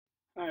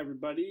Hi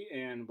everybody,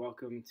 and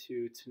welcome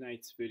to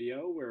tonight's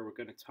video where we're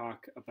going to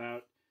talk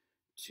about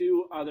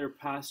two other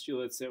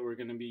postulates that we're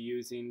going to be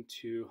using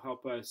to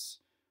help us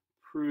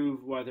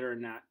prove whether or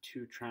not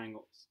two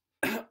triangles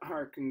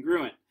are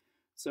congruent.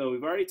 So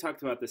we've already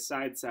talked about the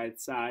side, side,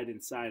 side,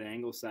 and side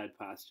angle side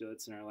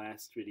postulates in our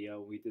last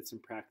video. We did some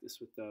practice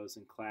with those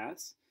in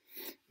class.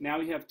 Now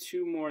we have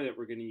two more that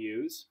we're going to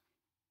use,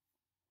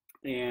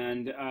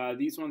 and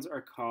these ones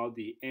are called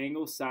the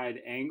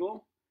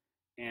Anglesideangle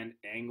and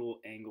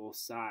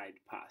Angleangleside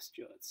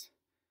postulates.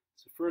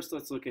 So first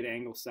let's look at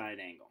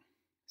Anglesideangle.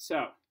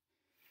 So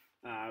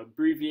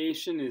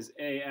abbreviation is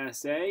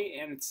ASA,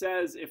 and it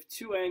says if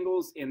two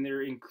angles in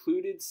their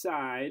included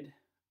side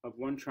of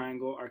one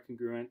triangle are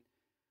congruent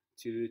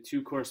to the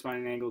two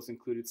corresponding angles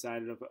included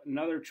side of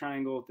another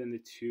triangle, then the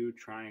two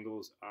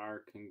triangles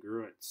are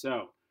congruent.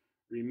 So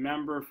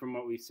remember from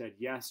what we said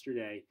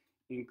yesterday,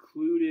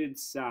 included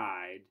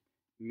side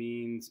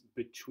means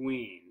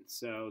between.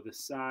 So the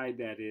side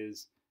that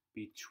is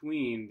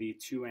between the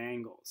two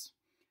angles.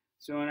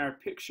 So in our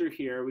picture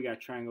here, we got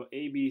triangle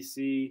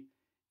ABC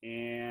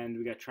and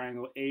we got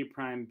triangle A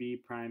prime, B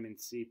prime, and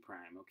C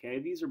prime. Okay,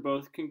 these are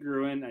both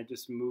congruent. I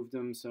just moved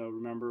them. So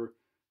remember,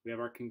 we have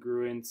our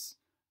congruence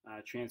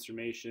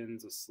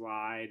transformations, a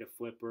slide, a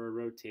flipper, a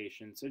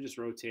rotation. So I just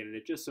rotated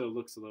it just so it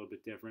looks a little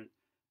bit different.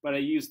 But I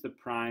used the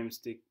primes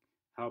to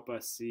help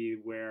us see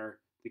where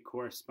the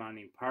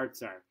corresponding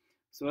parts are.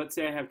 So let's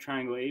say I have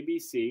triangle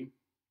ABC,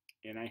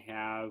 and I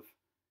have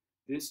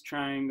this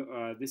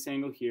triangle, this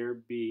angle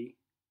here, B,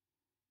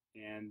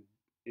 and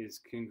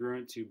is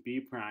congruent to B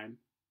prime,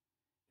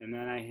 and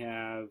then I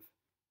have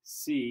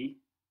C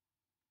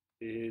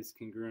is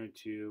congruent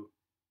to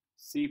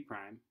C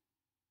prime,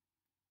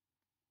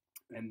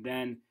 and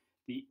then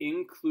the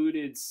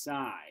included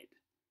side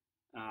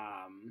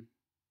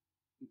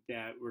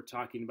that we're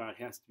talking about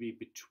has to be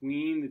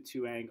between the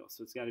two angles.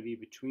 So it's got to be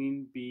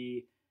between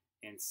B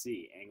and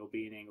C, angle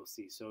B and angle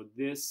C. So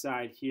this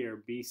side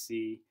here,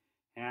 BC,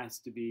 has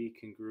to be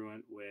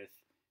congruent with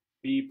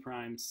B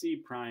prime, C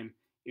prime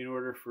in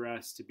order for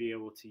us to be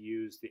able to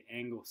use the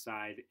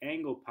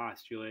Anglesideangle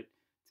postulate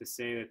to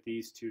say that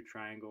these two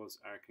triangles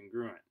are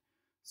congruent.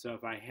 So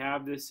if I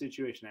have this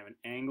situation, I have an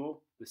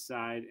angle, the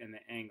side, and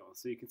the angle.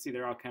 So you can see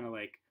they're all kind of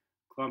like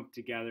clumped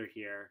together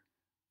here,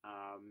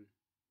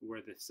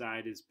 where the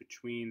side is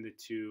between the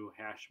two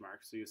hash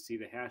marks. So you'll see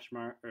the hash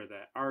mark, or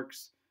the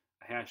arcs,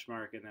 a hash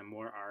mark, and then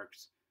more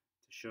arcs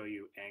to show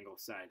you angle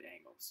side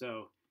angle.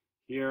 So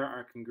here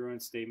our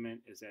congruent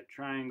statement is that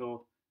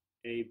triangle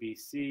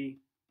ABC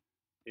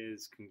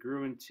is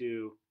congruent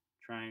to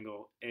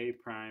triangle A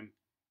prime,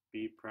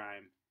 B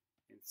prime,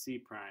 and C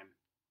prime,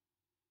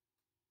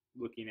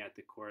 looking at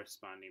the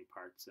corresponding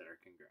parts that are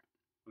congruent.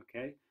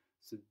 Okay,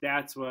 so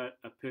that's what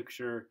a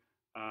picture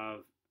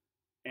of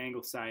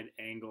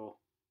Anglesideangle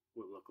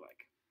would look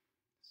like.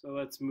 So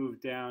let's move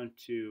down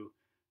to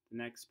the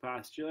next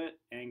postulate,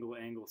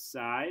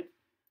 Angleangleside.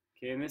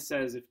 Okay, and this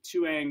says if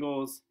two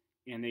angles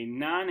in a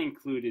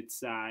non-included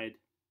side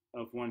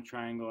of one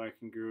triangle are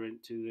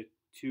congruent to the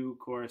two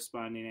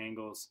corresponding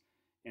angles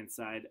and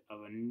side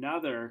of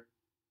another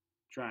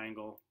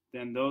triangle,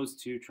 then those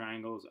two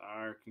triangles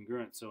are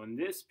congruent. So in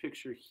this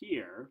picture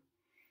here,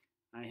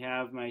 I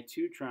have my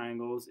two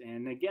triangles,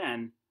 and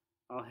again,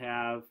 I'll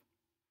have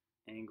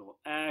angle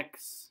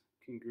X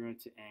congruent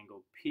to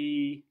angle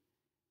P,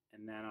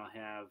 and then I'll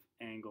have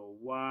angle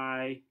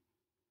Y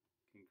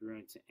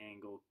congruent to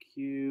angle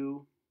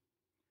Q.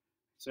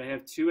 So I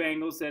have two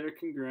angles that are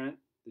congruent.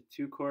 The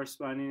two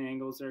corresponding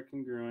angles are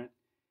congruent.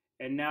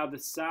 And now the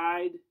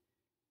side,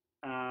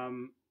 I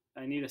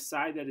need a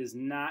side that is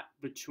not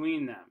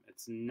between them.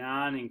 It's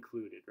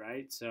non-included,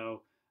 right?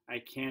 So I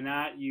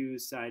cannot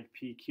use side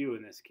PQ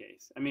in this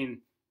case. I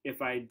mean,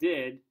 if I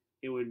did,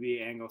 it would be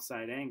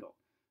Anglesideangle.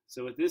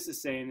 So what this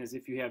is saying is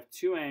if you have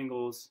two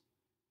angles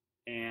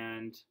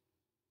and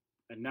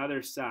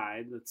another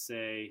side, let's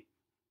say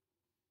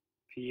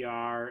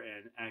PR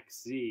and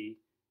XZ,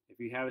 if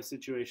you have a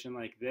situation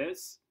like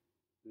this,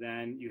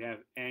 then you have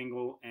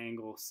angle,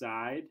 angle,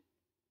 side,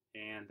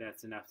 and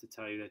that's enough to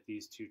tell you that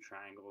these two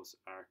triangles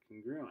are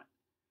congruent.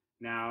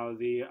 Now,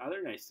 the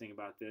other nice thing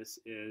about this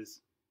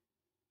is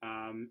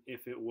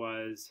if it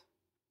was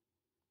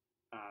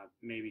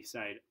maybe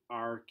side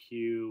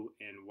RQ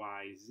and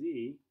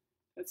YZ,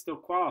 that still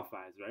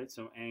qualifies, right?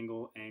 So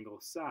angle, angle,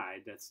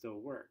 side, that still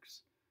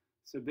works.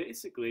 So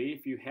basically,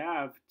 if you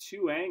have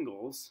two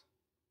angles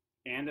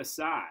and a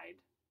side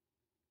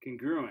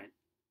congruent,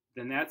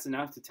 then that's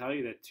enough to tell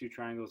you that two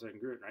triangles are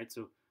congruent, right?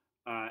 So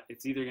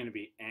it's either going to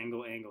be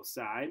angle, angle,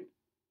 side,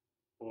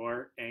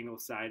 or angle,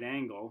 side,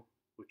 angle,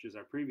 which is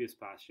our previous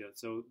postulate.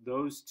 So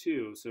those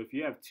two, so if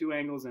you have two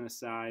angles and a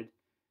side,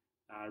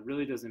 it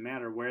really doesn't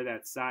matter where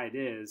that side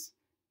is.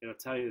 It'll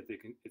tell you that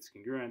it's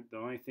congruent. The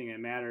only thing that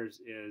matters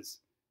is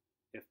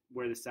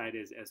where the side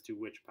is as to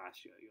which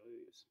postulate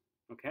you'll use.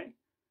 Okay,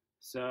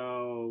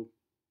 so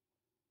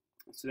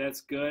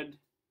that's good.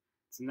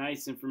 It's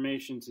nice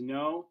information to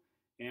know,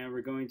 and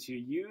we're going to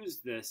use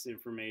this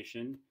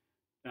information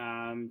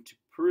to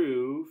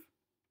prove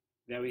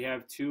that we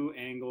have two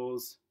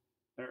angles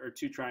or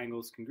two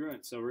triangles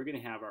congruent. So we're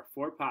going to have our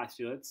four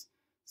postulates: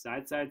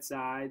 side, side,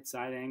 side,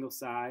 side, angle,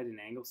 side, and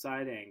angle,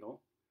 side,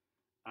 angle.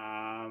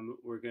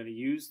 We're going to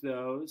use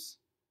those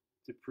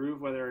to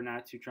prove whether or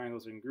not two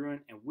triangles are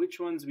congruent, and which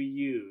ones we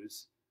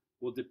use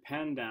will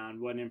depend on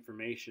what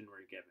information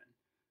we're given.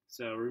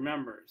 So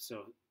remember,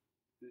 so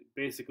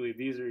basically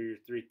these are your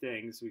three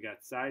things. We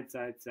got side,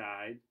 side,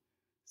 side,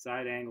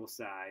 side, angle,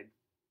 side.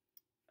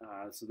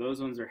 So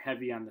those ones are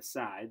heavy on the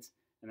sides.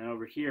 And then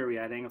over here we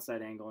had angle,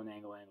 side, angle, and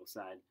angle, angle,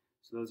 side.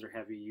 So those are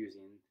heavy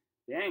using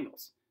the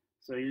angles.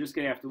 So you're just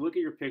going to have to look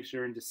at your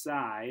picture and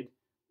decide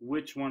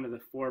which one of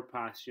the four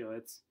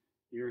postulates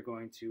you're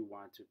going to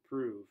want to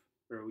prove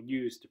or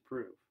use to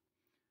prove.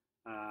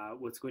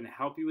 What's going to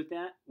help you with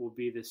that will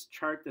be this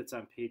chart that's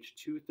on page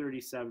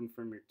 237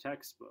 from your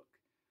textbook.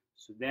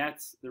 So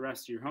that's the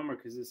rest of your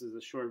homework, because this is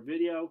a short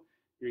video.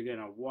 You're going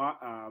to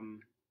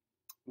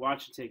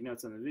watch and take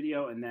notes on the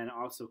video, and then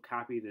also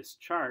copy this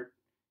chart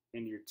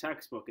into your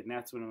textbook, and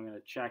that's when I'm going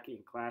to check in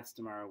class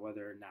tomorrow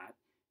whether or not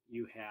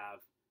you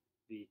have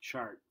the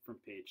chart from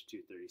page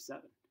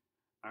 237.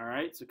 All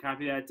right, so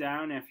copy that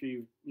down after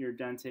you're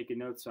done taking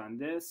notes on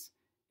this,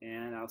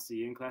 and I'll see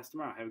you in class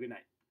tomorrow. Have a good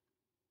night.